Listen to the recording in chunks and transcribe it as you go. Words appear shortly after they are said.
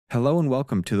Hello and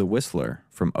welcome to The Whistler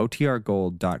from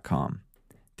OTRGold.com.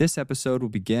 This episode will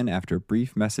begin after a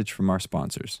brief message from our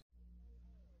sponsors.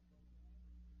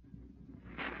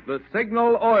 The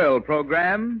Signal Oil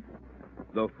Program,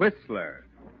 The Whistler.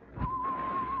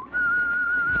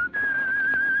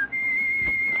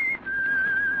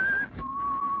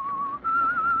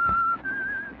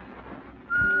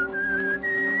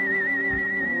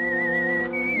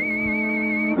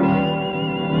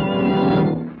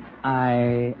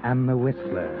 I am the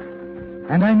Whistler,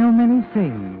 and I know many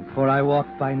things, for I walk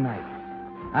by night.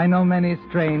 I know many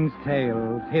strange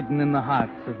tales hidden in the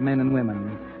hearts of men and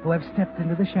women who have stepped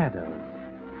into the shadows.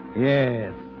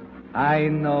 Yes, I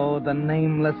know the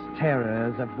nameless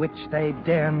terrors of which they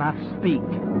dare not speak.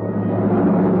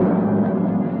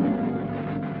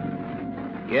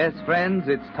 Yes, friends,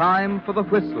 it's time for The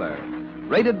Whistler,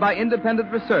 rated by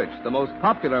independent research the most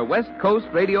popular West Coast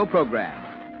radio program.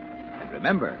 And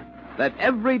remember, let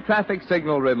every traffic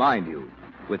signal remind you,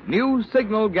 with new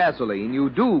Signal gasoline, you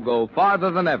do go farther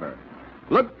than ever.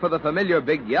 Look for the familiar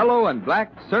big yellow and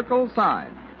black circle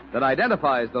sign that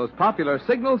identifies those popular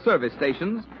Signal service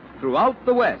stations throughout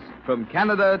the West, from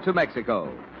Canada to Mexico.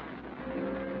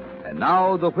 And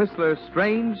now, the Whistler's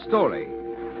strange story,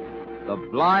 The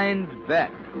Blind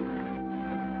Vet.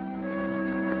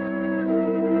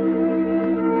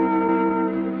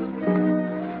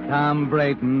 Tom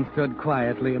Brayton stood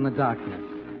quietly in the darkness,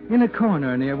 in a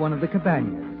corner near one of the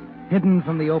cabanas, hidden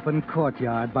from the open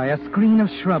courtyard by a screen of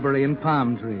shrubbery and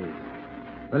palm trees.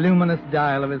 The luminous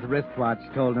dial of his wristwatch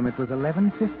told him it was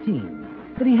 11:15,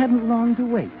 but he hadn't long to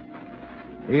wait.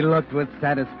 He looked with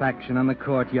satisfaction on the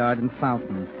courtyard and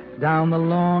fountain, down the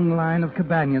long line of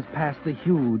cabanas past the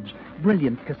huge,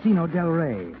 brilliant Casino del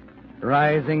Rey,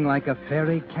 rising like a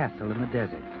fairy castle in the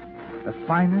desert. The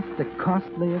finest, the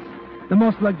costliest, the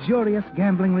most luxurious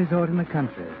gambling resort in the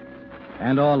country.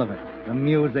 And all of it, the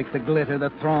music, the glitter, the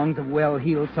throngs of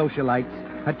well-heeled socialites,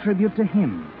 a tribute to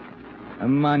him. A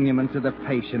monument to the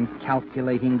patient,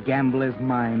 calculating gambler's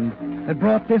mind that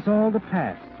brought this all to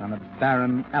pass on a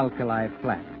barren alkali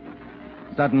flat.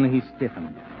 Suddenly he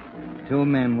stiffened. Two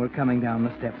men were coming down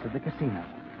the steps of the casino,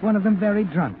 one of them very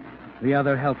drunk, the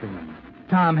other helping him.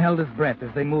 Tom held his breath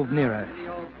as they moved nearer. Hey,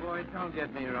 old boy, don't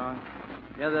get me wrong.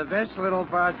 You're the best little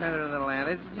bartender in the land.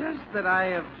 It's just that I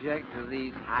object to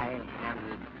these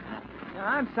high-handed... Now,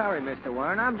 I'm sorry, Mr.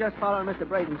 Warren. I'm just following Mr.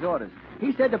 Braden's orders.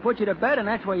 He said to put you to bed, and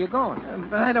that's where you're going.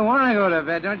 But I don't want to go to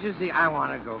bed. Don't you see? I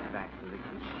want to go back to the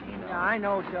casino. Yeah, I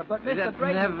know, sir, but Mr.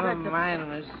 Braden... Never mind,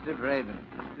 Mr. Braden.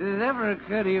 Did it ever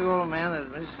occur to you, old man,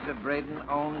 that Mr. Braden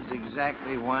owns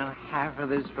exactly one half of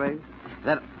this place?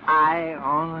 That I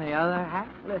own the other half?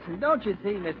 Listen, don't you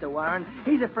see, Mr. Warren?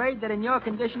 He's afraid that in your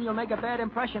condition you'll make a bad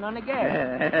impression on the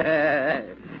guests.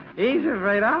 He's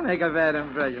afraid I'll make a bad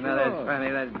impression. Now, Sure. that's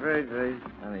funny. That's very, very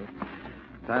funny.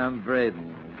 Tom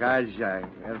Braden, card shark.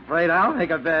 Afraid I'll make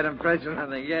a bad impression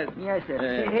on the guests. Yes, sir.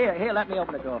 Here, let me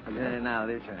open the door for you. Now,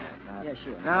 this one. Yeah,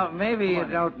 sure. Now, maybe you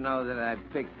don't know that I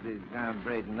picked this Tom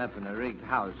Braden up in a rigged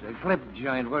house, a clip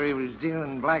joint where he was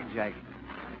dealing blackjack.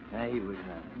 He was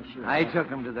not. Sure. I took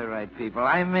him to the right people.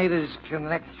 I made his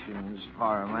connections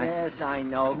for him. Yes, I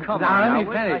know. Come now, on. let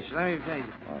me finish.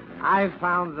 I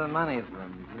found the money for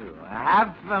him, too.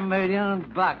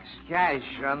 $500,000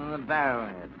 cash on the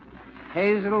barrelhead.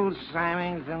 Hazel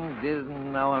Symington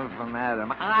didn't know him from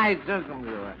Adam. I took him to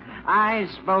her. I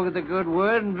spoke the good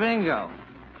word, and bingo.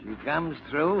 She comes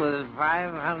through with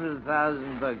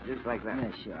 $500,000, just like that.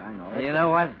 Yeah, sure, I know. You know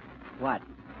what? What?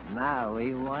 Now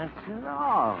he wants it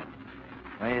all.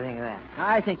 What do you think of that?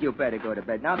 I think you better go to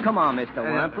bed. Now, come on, Mr.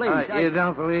 Warren, please. You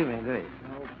don't believe me, do you?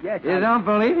 Yes, You don't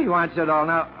believe he wants it all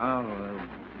now? Oh, well,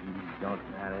 don't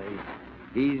matter.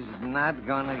 He's not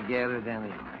going to get it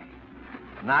anyway.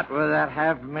 Not with that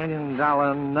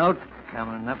 $500,000 note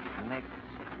coming up next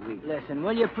week. Listen,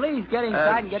 will you please get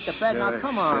inside and get to bed? Now,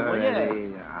 come on, will you?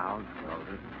 Eddie, I'll go.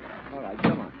 All right,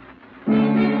 come on.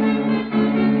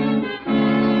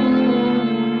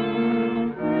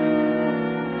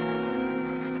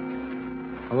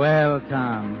 Well,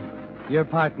 Tom, your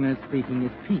partner's speaking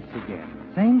his piece again.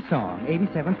 Same song,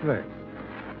 87th verse.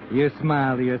 You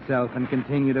smile to yourself and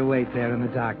continue to wait there in the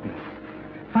darkness.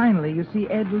 Finally, you see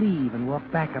Ed leave and walk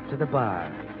back up to the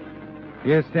bar.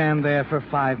 You stand there for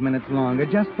 5 minutes longer,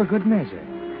 just for good measure,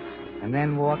 and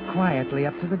then walk quietly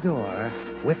up to the door,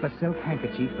 whip a silk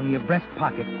handkerchief from your breast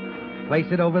pocket,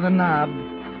 place it over the knob,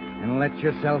 and let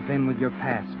yourself in with your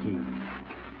pass key.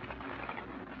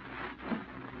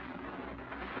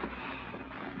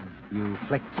 You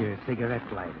flicked your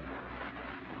cigarette lighter.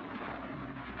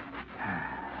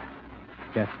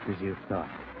 Just as you thought.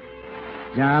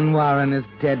 John Warren is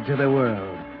dead to the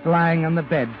world, lying on the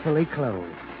bed fully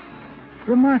clothed.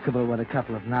 Remarkable what a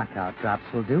couple of knockout drops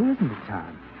will do, isn't it,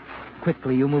 Tom?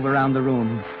 Quickly, you move around the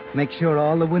room. Make sure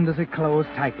all the windows are closed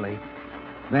tightly.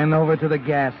 Then over to the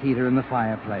gas heater in the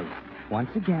fireplace. Once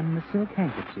again, the silk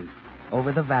handkerchief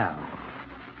over the valve.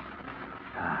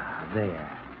 Ah,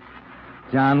 there.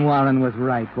 John Warren was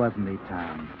right, wasn't he,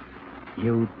 Tom?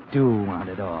 You do want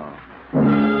it all.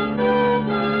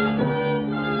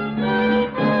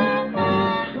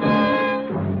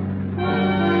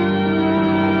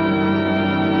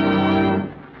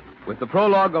 With the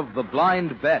prologue of The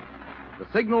Blind Bet, the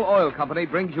Signal Oil Company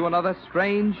brings you another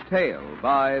strange tale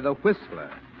by The Whistler.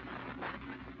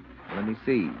 Let me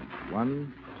see.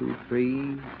 1, 2,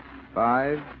 3,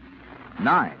 5,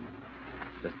 9.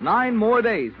 Just 9 more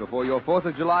days before your 4th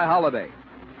of July holiday.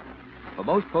 For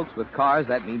most folks with cars,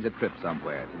 that means a trip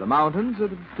somewhere, to the mountains or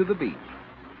to the beach.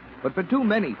 But for too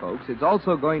many folks, it's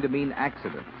also going to mean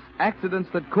accidents. Accidents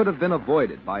that could have been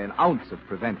avoided by an ounce of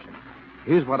prevention.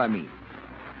 Here's what I mean.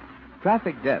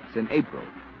 Traffic deaths in April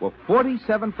were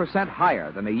 47%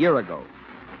 higher than a year ago.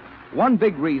 One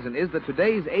big reason is that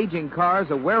today's aging cars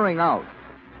are wearing out.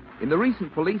 In the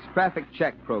recent police traffic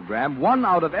check program, 1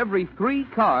 out of every 3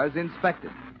 cars inspected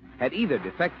had either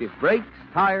defective brakes,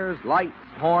 tires, lights,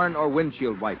 horn, or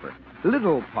windshield wiper.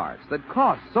 Little parts that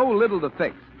cost so little to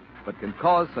fix, but can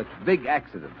cause such big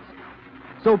accidents.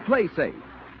 So play safe.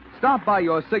 Stop by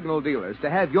your Signal dealers to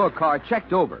have your car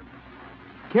checked over.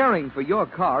 Caring for your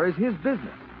car is his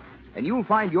business, and you'll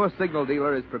find your Signal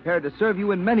dealer is prepared to serve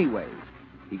you in many ways.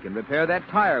 He can repair that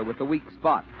tire with the weak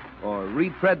spot, or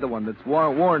retread the one that's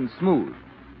worn smooth.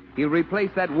 He'll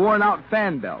replace that worn-out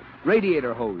fan belt,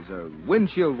 radiator hose, or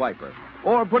windshield wiper,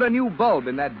 or put a new bulb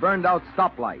in that burned-out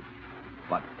stoplight.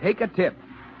 But take a tip.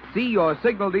 See your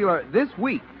Signal dealer this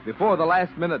week before the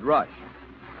last-minute rush.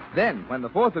 Then, when the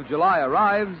 4th of July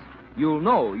arrives, you'll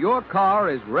know your car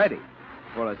is ready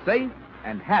for a safe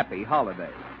and happy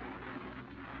holiday.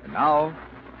 And now,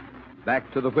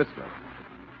 back to the Whistler.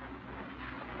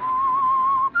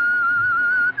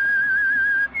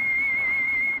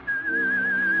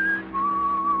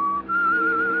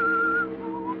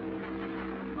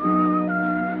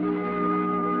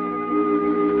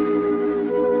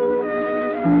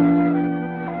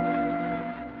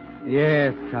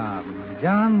 Yes, Tom.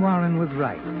 John Warren was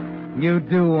right. You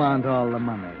do want all the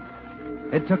money.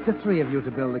 It took the 3 of you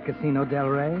to build the Casino Del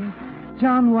Rey.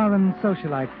 John Warren's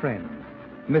socialite friends,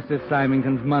 Mrs.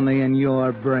 Symington's money, and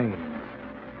your brains.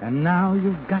 And now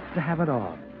you've got to have it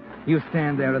all. You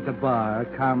stand there at the bar,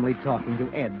 calmly talking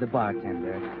to Ed, the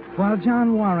bartender, while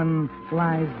John Warren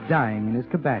lies dying in his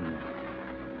cabana.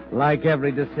 Like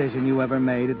every decision you ever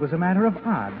made, it was a matter of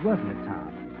odds, wasn't it,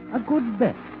 Tom? A good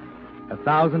bet.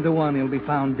 1,000 to 1 he'll be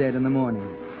found dead in the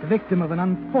morning, the victim of an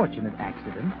unfortunate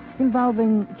accident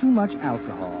involving too much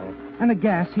alcohol and a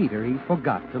gas heater he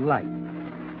forgot to light.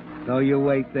 So you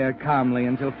wait there calmly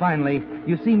until finally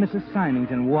you see Mrs.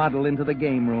 Symington waddle into the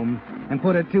game room and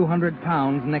put her 200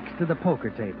 pounds next to the poker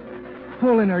table,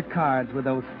 pull in her cards with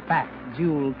those fat,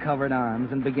 jewel-covered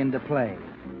arms and begin to play.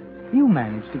 You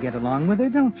manage to get along with her,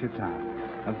 don't you, Tom?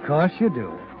 Of course you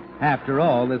do. After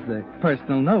all, there's the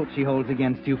personal note she holds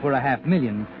against you for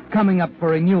 $500,000 coming up for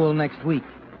renewal next week.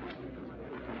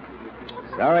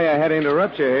 Sorry I had to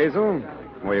interrupt you, Hazel.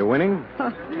 Were you winning?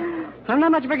 I'm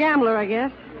not much of a gambler, I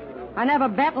guess. I never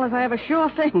bet unless I have a sure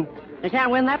thing. You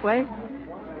can't win that way.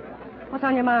 What's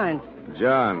on your mind?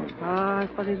 John. Oh, I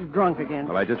suppose he's drunk again.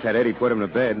 Well, I just had Eddie put him to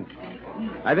bed.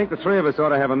 I think the 3 of us ought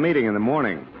to have a meeting in the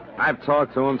morning. I've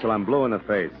talked to him till I'm blue in the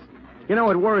face. You know,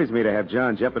 it worries me to have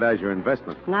John jeopardize your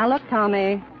investment. Now, look,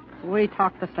 Tommy, we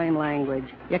talk the same language.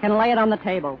 You can lay it on the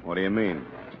table. What do you mean?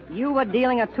 You were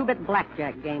dealing a 2-bit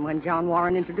blackjack game when John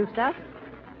Warren introduced us.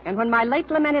 And when my late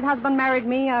lamented husband married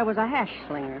me, I was a hash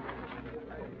slinger.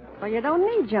 So you don't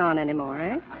need John anymore,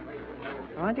 eh?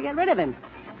 Why don't you get rid of him?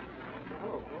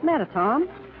 What's the matter, Tom?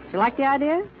 Do you like the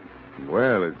idea?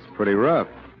 Well, it's pretty rough.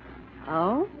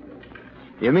 Oh?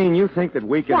 You mean you think that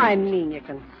we can... Why, I mean you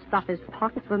can stuff his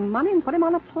pockets with money and put him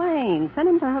on a plane. Send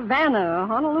him to Havana or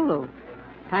Honolulu.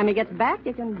 Time he gets back,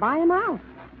 you can buy him out.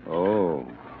 Oh.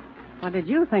 What did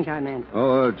you think I meant?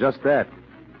 Oh, just that.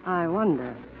 I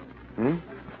wonder. Hmm?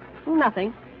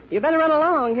 Nothing. You better run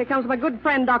along. Here comes my good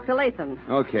friend, Dr. Latham.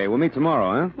 Okay, we'll meet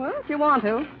tomorrow, huh? Well, if you want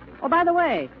to. Oh, by the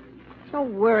way,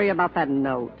 don't worry about that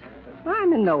note.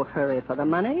 I'm in no hurry for the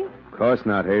money. Of course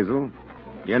not, Hazel.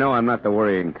 You know I'm not the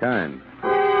worrying kind.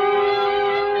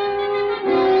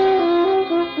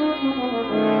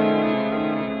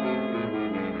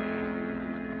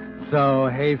 So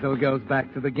Hazel goes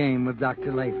back to the game with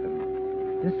Dr. Latham.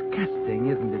 Disgusting,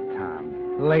 isn't it, Tom?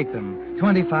 Latham,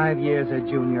 25 years her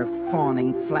junior,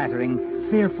 fawning, flattering,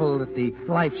 fearful that the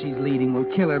life she's leading will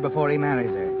kill her before he marries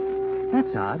her.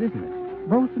 That's odd, isn't it?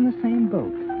 Both in the same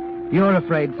boat. You're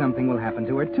afraid something will happen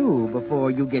to her, too,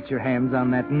 before you get your hands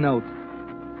on that note.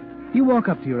 You walk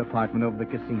up to your apartment over the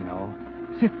casino,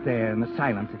 sit there in the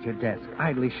silence at your desk,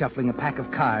 idly shuffling a pack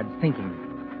of cards, thinking.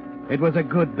 It was a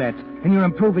good bet, and you're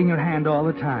improving your hand all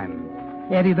the time.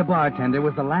 Eddie, the bartender,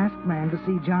 was the last man to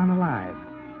see John alive.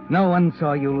 No one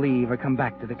saw you leave or come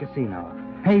back to the casino.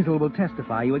 Hazel will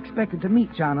testify you expected to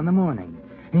meet John in the morning.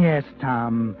 Yes,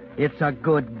 Tom, it's a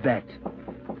good bet.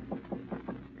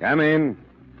 Come in.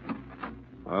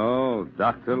 Oh,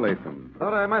 Dr. Latham.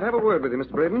 Thought I might have a word with you,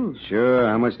 Mr. Braden. Sure,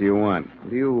 how much do you want?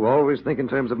 Do you always think in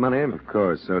terms of money? Of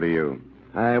course, so do you.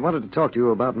 I wanted to talk to you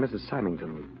about Mrs.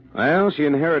 Symington. Well, she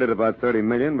inherited about $30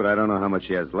 million, but I don't know how much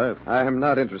she has left. I am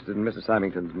not interested in Mrs.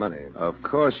 Symington's money. Of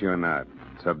course you're not.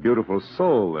 It's her beautiful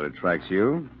soul that attracts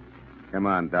you. Come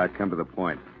on, Doc, come to the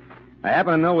point. I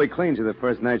happen to know we cleaned you the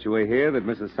first night you were here, that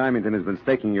Mrs. Symington has been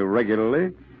staking you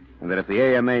regularly, and that if the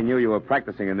AMA knew you were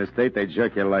practicing in this state, they'd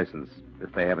jerk your license,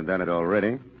 if they haven't done it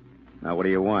already. Now, what do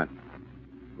you want?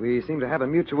 We seem to have a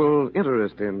mutual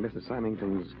interest in Mrs.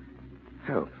 Symington's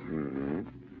health. Mm-hmm.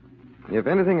 If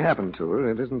anything happened to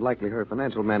her, it isn't likely her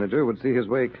financial manager would see his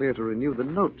way clear to renew the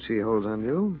note she holds on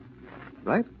you.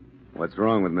 Right? What's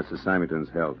wrong with Mrs. Symington's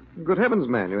health? Good heavens,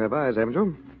 man, you have eyes, haven't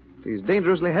you? She's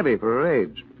dangerously heavy for her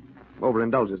age.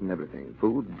 Overindulges in everything.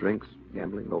 Food, drinks,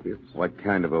 gambling, opiates. What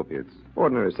kind of opiates?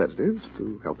 Ordinary sedatives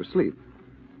to help her sleep.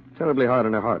 Terribly hard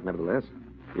on her heart, nevertheless.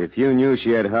 If you knew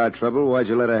she had heart trouble, why'd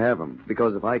you let her have them?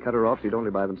 Because if I cut her off, she'd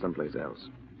only buy them someplace else.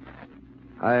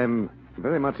 I'm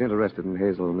very much interested in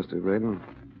Hazel, Mr. Braden.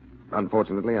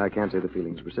 Unfortunately, I can't say the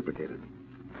feeling's reciprocated.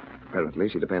 Apparently,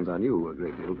 she depends on you a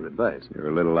great deal for advice. You're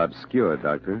a little obscure,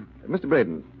 Doctor. Mr.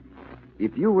 Braden,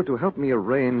 if you were to help me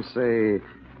arrange, say,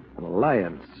 an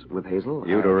alliance with Hazel...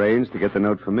 You'd arrange to get the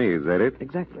note for me, is that it?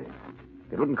 Exactly.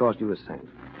 It wouldn't cost you a cent.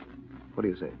 What do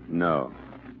you say? No.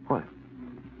 Why?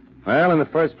 Well, in the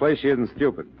first place, she isn't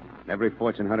stupid. Every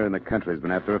fortune hunter in the country has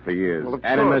been after her for years. Well, of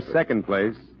and in the course. second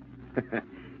place,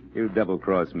 you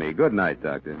double-crossed me. Good night,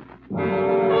 Doctor.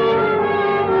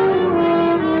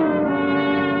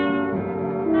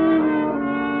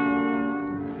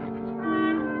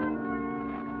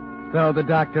 So the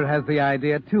doctor has the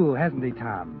idea, too, hasn't he,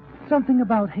 Tom? Something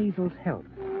about Hazel's health.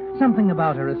 Something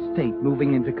about her estate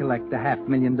moving in to collect the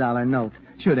 $500,000 note,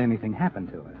 should anything happen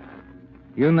to her.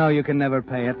 You know you can never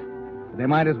pay it. They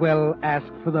might as well ask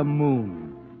for the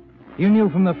moon. You knew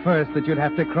from the first that you'd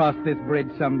have to cross this bridge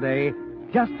someday,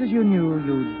 just as you knew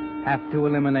you'd have to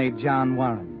eliminate John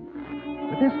Warren.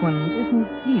 But this one isn't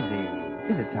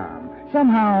easy, is it, Tom?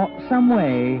 Somehow, some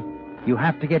way, you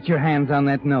have to get your hands on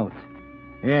that note.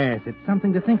 Yes, it's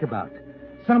something to think about.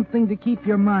 Something to keep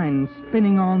your mind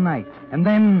spinning all night. And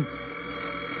then...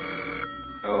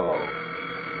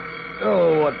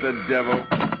 Oh, what the devil.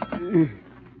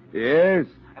 Yes?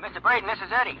 Mr. Braden, this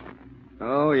is Eddie.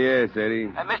 Oh, yes, Eddie.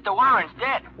 Mr. Warren's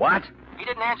dead. What? He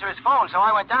didn't answer his phone, so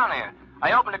I went down there.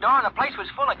 I opened the door, and the place was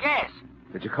full of gas.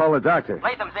 Did you call the doctor?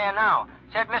 Latham's there now.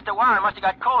 Said Mr. Warren must have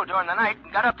got cold during the night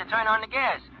and got up to turn on the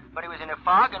gas. But he was in a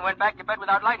fog and went back to bed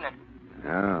without lighting it.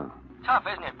 Oh. Tough,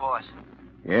 isn't it, boss?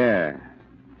 Yeah.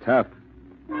 Tough.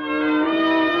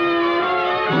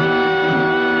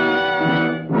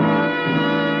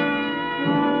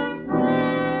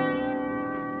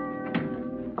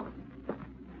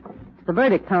 The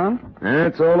verdict, Tom.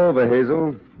 It's all over,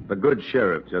 Hazel. The good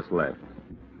sheriff just left.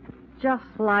 Just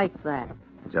like that.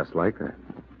 Just like that.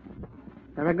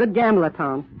 You're a good gambler,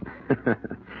 Tom.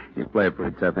 You play a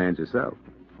pretty tough hand yourself.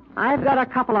 I've got a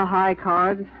couple of high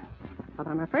cards, but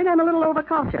I'm afraid I'm a little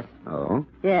overcautious. Oh?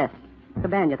 Yes,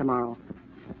 Cabana tomorrow.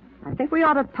 I think we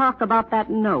ought to talk about that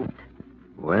note.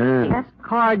 Well, The last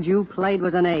card you played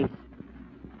was an ace.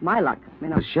 My luck, you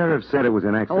know. the sheriff said it was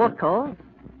an accident. Oh, of course.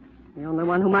 The only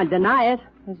one who might deny it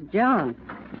is John.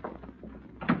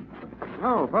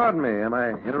 Oh, pardon me. Am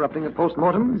I interrupting a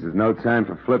postmortem? This is no time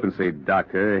for flippancy,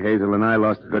 Doctor. Hazel and I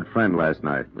lost a good friend last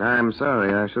night. I'm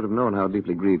sorry. I should have known how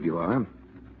deeply grieved you are.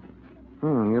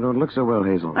 You don't look so well,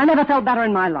 Hazel. I never felt better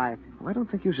in my life. Well, I don't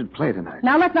think you should play tonight.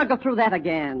 Now, let's not go through that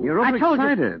again. You're I told you.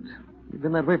 overexcited. You've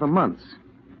been that way for months.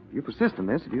 You persist in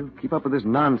this. If you keep up with this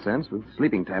nonsense with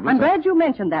sleeping tablets... I'm glad you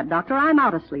mentioned that, Doctor. I'm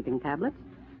out of sleeping tablets.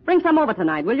 Bring some over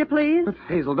tonight, will you, please? But,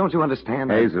 Hazel, don't you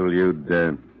understand? Hazel, you'd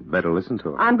better listen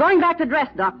to her. I'm going back to dress,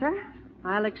 Doctor.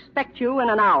 I'll expect you in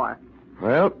an hour.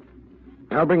 Well,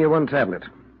 I'll bring you one tablet.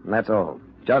 And that's all.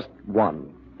 Just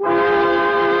one.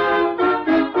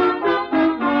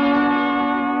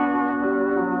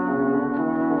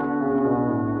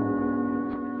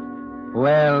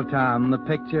 Well, Tom, the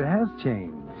picture has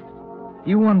changed.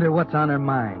 You wonder what's on her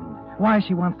mind, why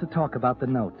she wants to talk about the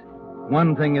note.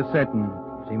 One thing is certain.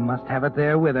 She must have it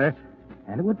there with her,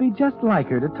 and it would be just like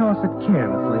her to toss it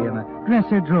carelessly in a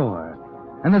dresser drawer.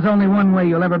 And there's only one way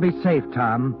you'll ever be safe,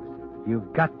 Tom.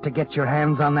 You've got to get your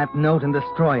hands on that note and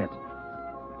destroy it.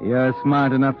 You're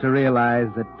smart enough to realize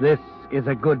that this is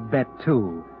a good bet,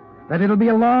 too. That it'll be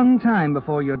a long time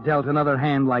before you're dealt another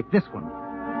hand like this one.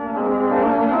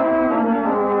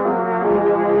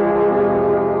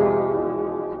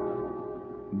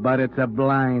 But it's a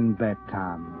blind bet,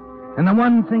 Tom. And the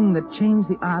one thing that changed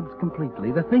the odds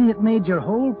completely, the thing that made your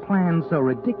whole plan so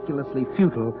ridiculously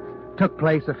futile, took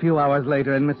place a few hours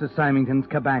later in Mrs. Symington's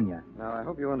cabana. Now, I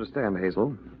hope you understand,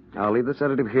 Hazel. I'll leave the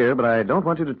sedative here, but I don't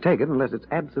want you to take it unless it's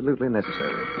absolutely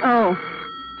necessary. Oh,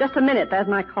 just a minute. There's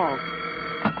my call.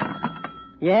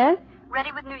 Yes?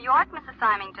 Ready with New York, Mrs.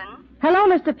 Symington? Hello,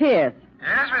 Mr. Pierce.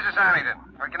 Yes, Mrs. Symington.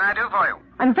 What can I do for you?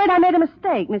 I'm afraid I made a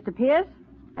mistake, Mr. Pierce.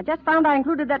 I just found I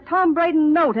included that Tom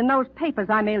Braden note in those papers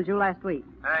I mailed you last week.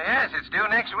 Yes, it's due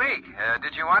next week.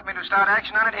 Did you want me to start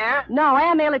action on it here? No,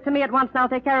 mail it to me at once, and I'll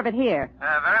take care of it here.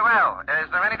 Very well. Is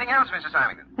there anything else, Mrs.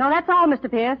 Symington? No, that's all,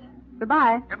 Mr. Pierce.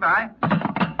 Goodbye. Goodbye.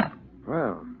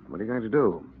 Well, what are you going to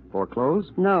do? Foreclose?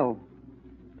 No.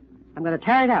 I'm going to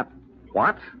tear it up.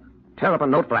 What? Tear up a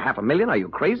note for $500,000? Are you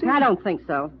crazy? I don't think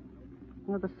so.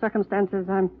 Under the circumstances,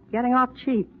 I'm getting off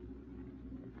cheap.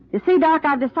 You see, Doc,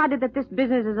 I've decided that this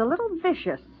business is a little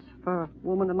vicious for a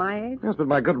woman of my age. Yes, but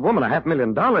my good woman,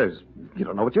 $500,000. You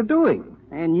don't know what you're doing.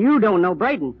 And you don't know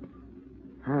Braden.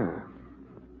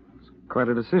 It's quite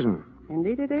a decision.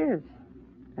 Indeed it is.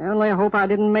 I only hope I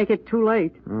didn't make it too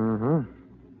late. Mm-hmm.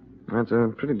 That's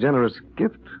a pretty generous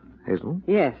gift, Hazel.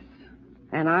 Yes.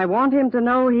 And I want him to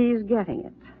know he's getting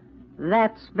it.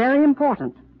 That's very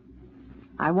important.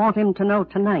 I want him to know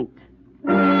tonight.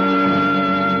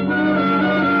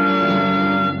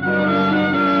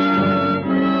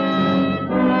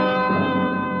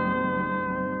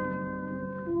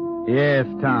 Yes,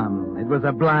 Tom, it was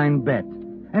a blind bet.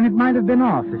 And it might have been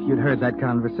off if you'd heard that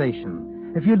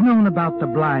conversation, if you'd known about the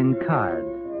blind card.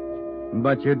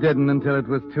 But you didn't until it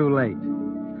was too late.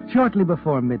 Shortly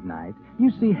before midnight,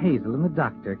 you see Hazel and the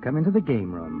doctor come into the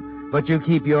game room, but you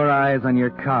keep your eyes on your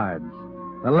cards.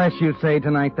 The less you say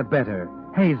tonight, the better.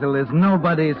 Hazel is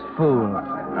nobody's fool.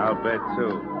 I'll bet,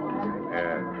 too.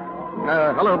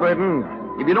 Hello, Braden.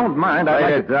 If you don't mind, I'd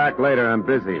Later, like to... Doc, later. I'm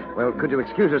busy. Well, could you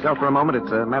excuse yourself for a moment?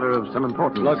 It's a matter of some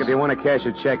importance. Look, if you want to cash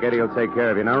a check, Eddie will take care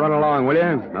of you. Now run along, will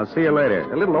you? I'll see you later.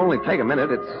 It'll only take a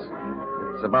minute.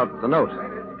 It's about the note.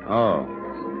 Oh.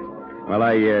 Well,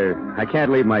 I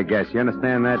can't leave my guess. You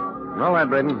understand that? All right,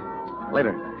 Braden.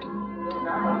 Later.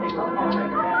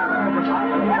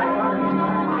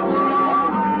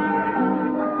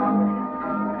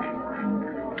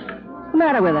 What's the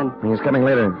matter with him? He's coming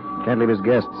later. Can't leave his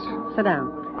guests. Sit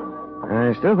down.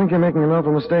 I still think you're making an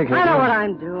awful mistake, Hazel. I know what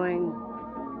I'm doing.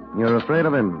 You're afraid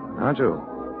of him, aren't you?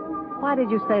 Why did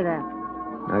you say that?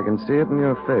 I can see it in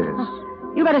your face.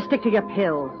 You better stick to your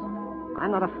pills.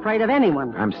 I'm not afraid of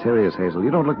anyone. I'm serious, Hazel.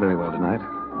 You don't look very well tonight.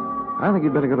 I think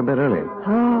you'd better go to bed early.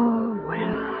 Oh,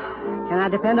 well. Can I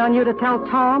depend on you to tell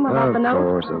Tom about the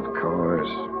note? Of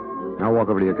course. I'll walk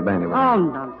over to your cabana. Oh,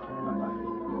 nonsense.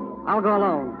 I'll go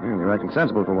alone. You're acting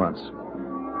sensible for once.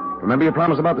 Remember your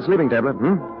promise about the sleeping tablet,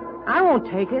 I won't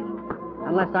take it,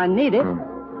 unless I need it.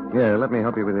 Here, let me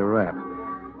help you with your wrap.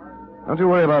 Don't you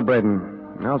worry about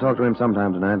Braden. I'll talk to him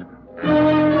sometime tonight.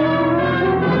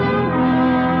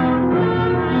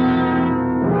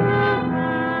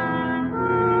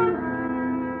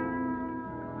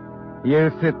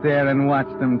 You sit there and watch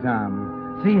them,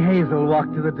 Tom. See Hazel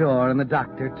walk to the door and the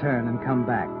doctor turn and come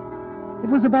back.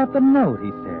 It was about the note, he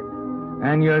said.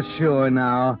 And you're sure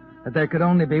now that there could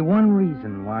only be one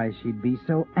reason why she'd be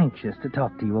so anxious to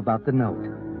talk to you about the note.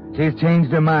 She's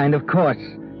changed her mind, of course.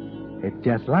 It's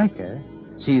just like her.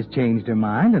 She's changed her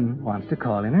mind and wants to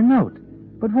call in her note.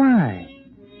 But why?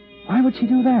 Why would she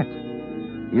do that?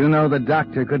 You know the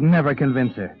doctor could never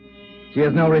convince her. She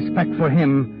has no respect for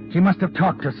him. She must have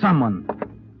talked to someone.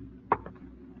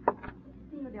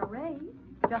 Senor Del Rey,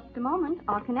 just a moment.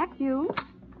 I'll connect you.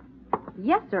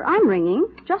 Yes, sir, I'm ringing.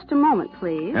 Just a moment,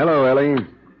 please. Hello, Ellie.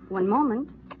 One moment.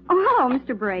 Oh, hello,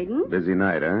 Mr. Braden. Busy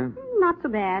night, huh? Not so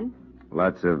bad.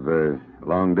 Lots of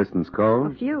long-distance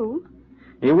calls? A few.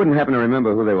 You wouldn't happen to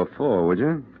remember who they were for, would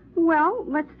you? Well,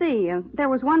 let's see. There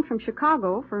was one from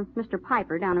Chicago for Mr.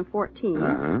 Piper down in 14.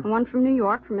 Uh-huh. One from New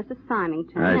York for Mrs.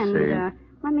 Symington. I and, see.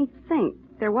 Let me think.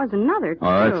 There was another, too.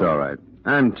 Oh, that's all right.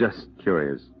 I'm just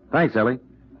curious. Thanks, Ellie.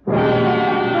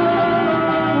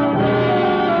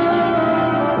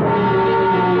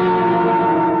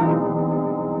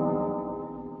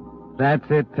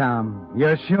 That's it, Tom.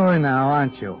 You're sure now,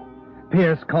 aren't you?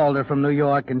 Pierce called her from New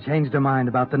York and changed her mind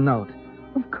about the note.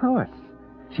 Of course.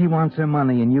 She wants her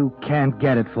money, and you can't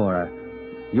get it for her.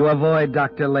 You avoid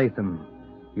Dr. Latham.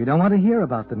 You don't want to hear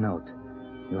about the note.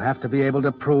 You have to be able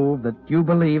to prove that you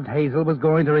believed Hazel was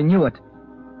going to renew it,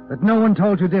 that no one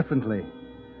told you differently,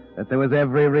 that there was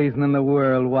every reason in the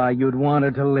world why you'd want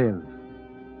her to live.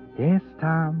 Yes,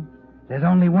 Tom, there's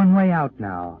only one way out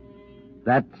now.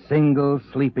 That single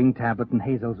sleeping tablet in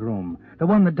Hazel's room, the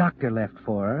one the doctor left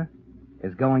for her,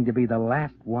 is going to be the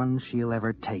last one she'll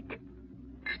ever take.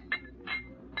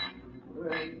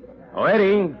 Oh,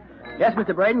 Eddie. Yes,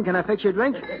 Mr. Braden, can I fix your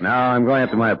drink? No, I'm going up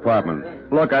to my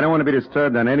apartment. Look, I don't want to be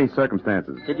disturbed under any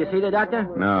circumstances. Did you see the doctor?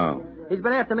 No. He's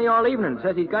been after me all evening.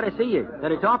 Says he's got to see you.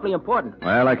 That it's awfully important.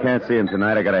 Well, I can't see him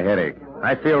tonight. I got a headache.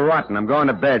 I feel rotten. I'm going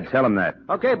to bed. Tell him that.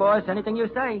 Okay, boss. Anything you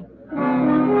say.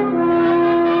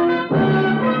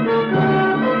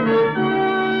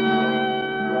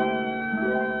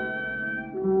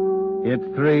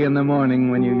 It's 3 a.m.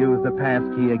 when you use the pass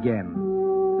key again.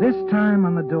 This time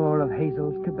on the door of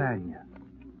Hazel's cabana.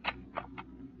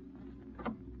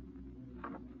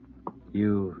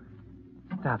 You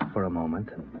stop for a moment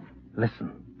and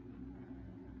listen.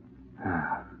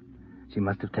 She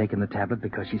must have taken the tablet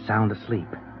because she's sound asleep.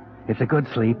 It's a good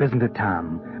sleep, isn't it,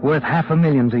 Tom? Worth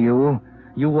 $500,000 to you.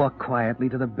 You walk quietly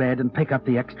to the bed and pick up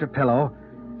the extra pillow,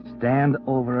 stand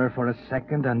over her for a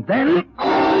second, and then...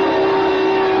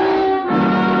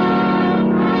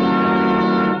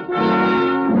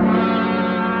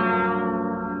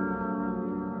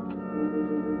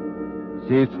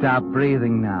 She's stopped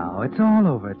breathing now. It's all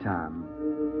over, Tom.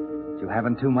 You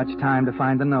haven't too much time to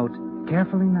find the note.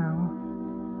 Carefully now.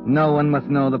 No one must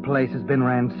know the place has been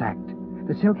ransacked.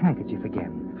 The silk handkerchief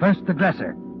again. First, the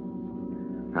dresser.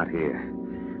 Not here.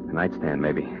 The nightstand,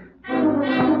 maybe.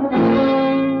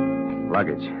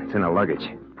 Luggage. It's in the luggage.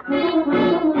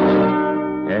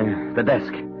 Yeah, the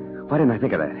desk. Why didn't I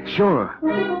think of that? Sure.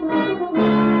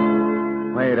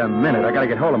 Wait a minute. I gotta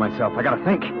get hold of myself. I gotta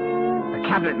think. The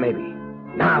cabinet, maybe.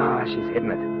 No, she's hidden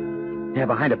it. Yeah,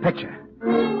 behind a picture.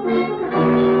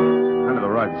 Under the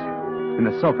rugs. In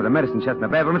the sofa, the medicine chest in the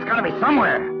bathroom. It's gotta be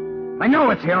somewhere. I know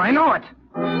it's here. I know it.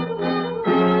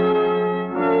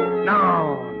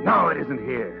 No, it isn't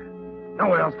here.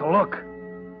 Nowhere else to look.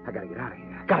 I gotta get out of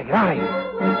here. Gotta get out of here.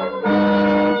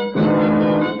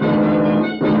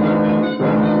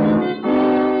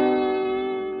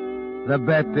 The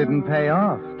bet didn't pay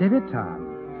off, did it, Tom?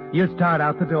 You start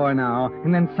out the door now,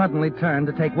 and then suddenly turn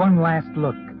to take one last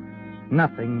look.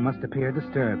 Nothing must appear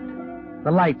disturbed.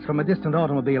 The lights from a distant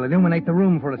automobile illuminate the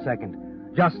room for a second,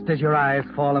 just as your eyes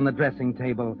fall on the dressing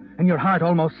table, and your heart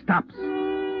almost stops.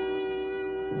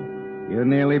 You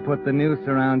nearly put the noose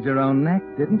around your own neck,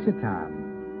 didn't you, Tom?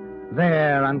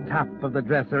 There, on top of the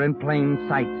dresser in plain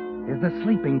sight, is the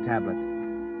sleeping tablet.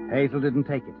 Hazel didn't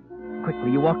take it.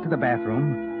 Quickly, you walk to the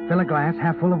bathroom, fill a glass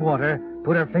half full of water,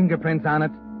 put her fingerprints on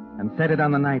it, and set it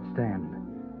on the nightstand.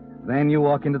 Then you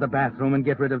walk into the bathroom and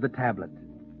get rid of the tablet.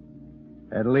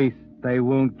 At least they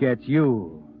won't get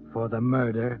you for the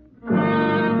murder.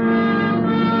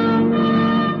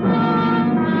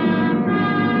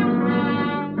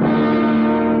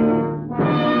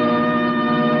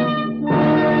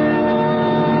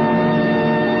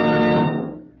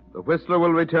 The Whistler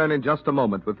will return in just a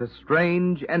moment with the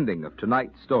strange ending of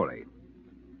tonight's story.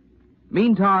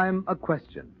 Meantime, a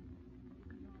question.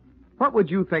 What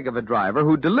would you think of a driver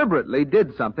who deliberately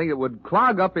did something that would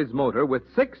clog up his motor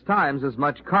with 6 times as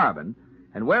much carbon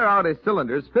and wear out his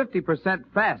cylinders 50%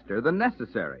 faster than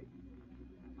necessary?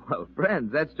 Well,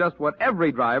 friends, that's just what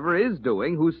every driver is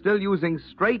doing who's still using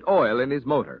straight oil in his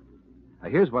motor. Now,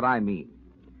 here's what I mean.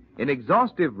 In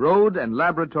exhaustive road and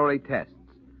laboratory tests,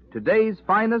 today's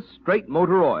finest straight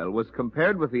motor oil was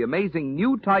compared with the amazing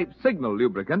new type Signal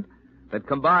lubricant that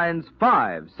combines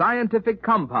 5 scientific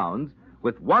compounds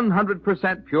with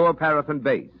 100% pure paraffin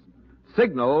base.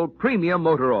 Signal Premium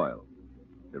Motor Oil.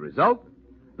 The result?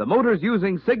 The motors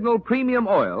using Signal Premium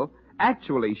Oil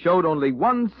actually showed only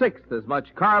 1/6 as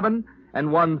much carbon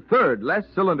and 1/3 less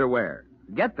cylinder wear.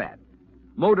 Get that?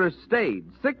 Motors stayed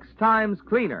 6 times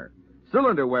cleaner.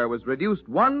 Cylinder wear was reduced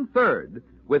 1/3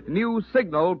 with new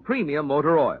Signal Premium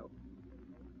Motor Oil.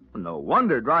 No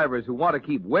wonder drivers who want to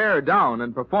keep wear down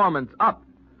and performance up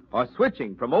are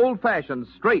switching from old-fashioned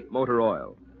straight motor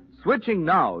oil. Switching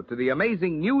now to the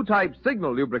amazing new type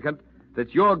Signal lubricant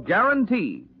that's your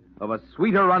guarantee of a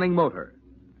sweeter running motor.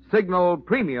 Signal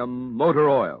Premium Motor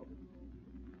Oil.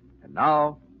 And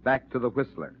now, back to the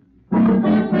Whistler.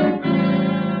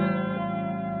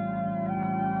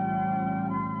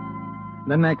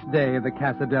 The next day, the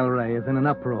Casa del Rey is in an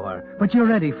uproar. But you're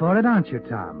ready for it, aren't you,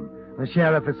 Tom? The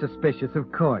sheriff is suspicious,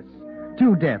 of course.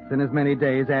 2 deaths in as many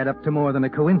days add up to more than a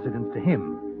coincidence to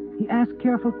him. He asks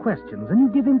careful questions, and you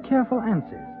give him careful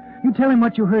answers. You tell him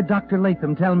what you heard Dr.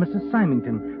 Latham tell Mrs.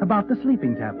 Symington about the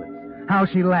sleeping tablets, how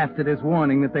she laughed at his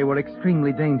warning that they were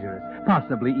extremely dangerous,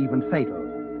 possibly even fatal.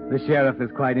 The sheriff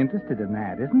is quite interested in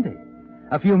that, isn't he?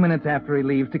 A few minutes after he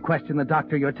leaves to question the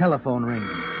doctor, your telephone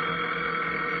rings.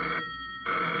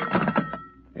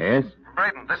 Yes?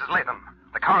 Braden, this is Latham.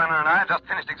 The coroner and I just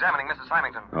finished examining Mrs.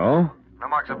 Symington. Oh? No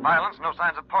marks of violence, no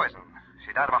signs of poison.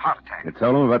 She died of a heart attack. You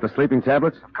told him about the sleeping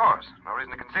tablets? Of course. No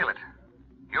reason to conceal it.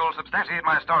 You'll substantiate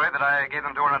my story that I gave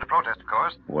them to her under protest, of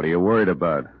course. What are you worried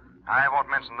about? I won't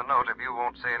mention the note if you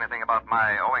won't say anything about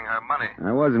my owing her money.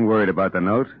 I wasn't worried about the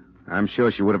note. I'm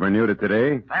sure she would have renewed it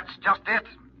today. That's just it.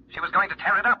 She was going to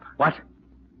tear it up. What?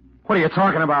 What are you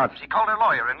talking about? She called her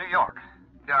lawyer in New York.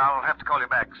 Yeah, I'll have to call you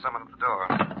back. Someone at the door.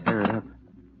 Tear it up.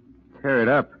 Tear it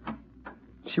up.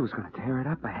 She was going to tear it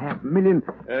up $500,000.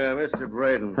 Mr.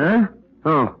 Braden. Huh?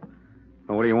 Oh.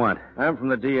 Well, what do you want? I'm from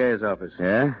the DA's office.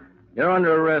 Yeah? You're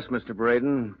under arrest, Mr.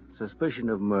 Braden. Suspicion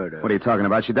of murder. What are you talking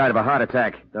about? She died of a heart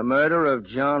attack. The murder of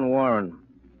John Warren.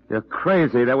 You're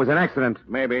crazy. That was an accident.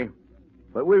 Maybe.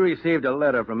 But we received a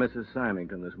letter from Mrs.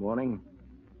 Symington this morning.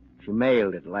 She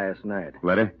mailed it last night.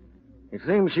 Letter? It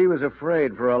seems she was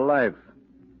afraid for her life.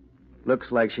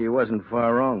 Looks like she wasn't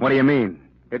far wrong. What do you mean?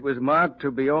 It was marked to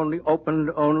be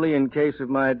opened only in case of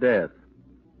my death.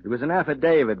 It was an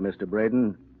affidavit, Mr.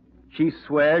 Braden. She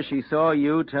swears she saw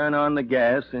you turn on the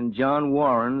gas in John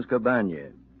Warren's cabana.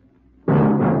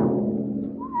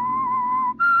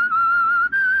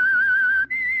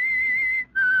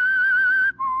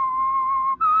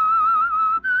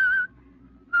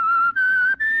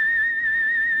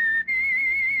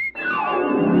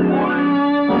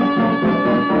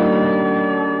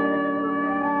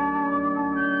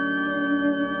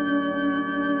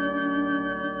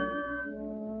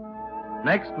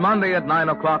 Next Monday at 9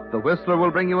 o'clock, The Whistler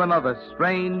will bring you another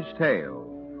strange tale.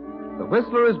 The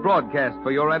Whistler is broadcast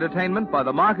for your entertainment by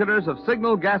the marketers of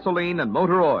Signal gasoline and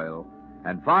motor oil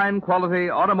and fine quality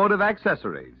automotive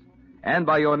accessories, and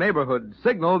by your neighborhood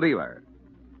Signal dealer.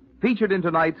 Featured in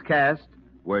tonight's cast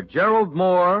were Gerald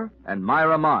Moore and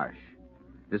Myra Marsh.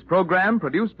 This program,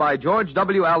 produced by George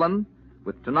W. Allen,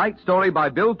 with tonight's story by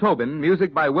Bill Tobin,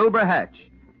 music by Wilbur Hatch,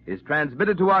 is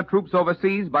transmitted to our troops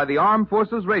overseas by the Armed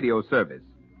Forces Radio Service.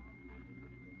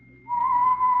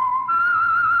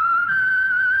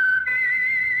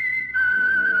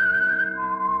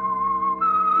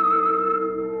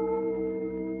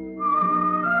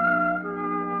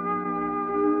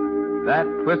 That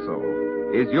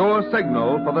whistle is your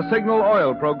signal for the Signal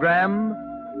Oil program,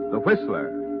 The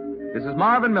Whistler. This is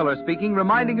Marvin Miller speaking,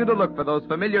 reminding you to look for those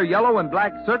familiar yellow and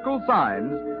black circle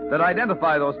signs that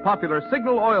identify those popular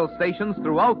Signal Oil stations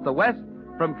throughout the West,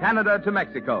 from Canada to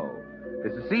Mexico.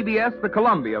 This is CBS, the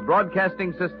Columbia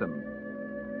Broadcasting System.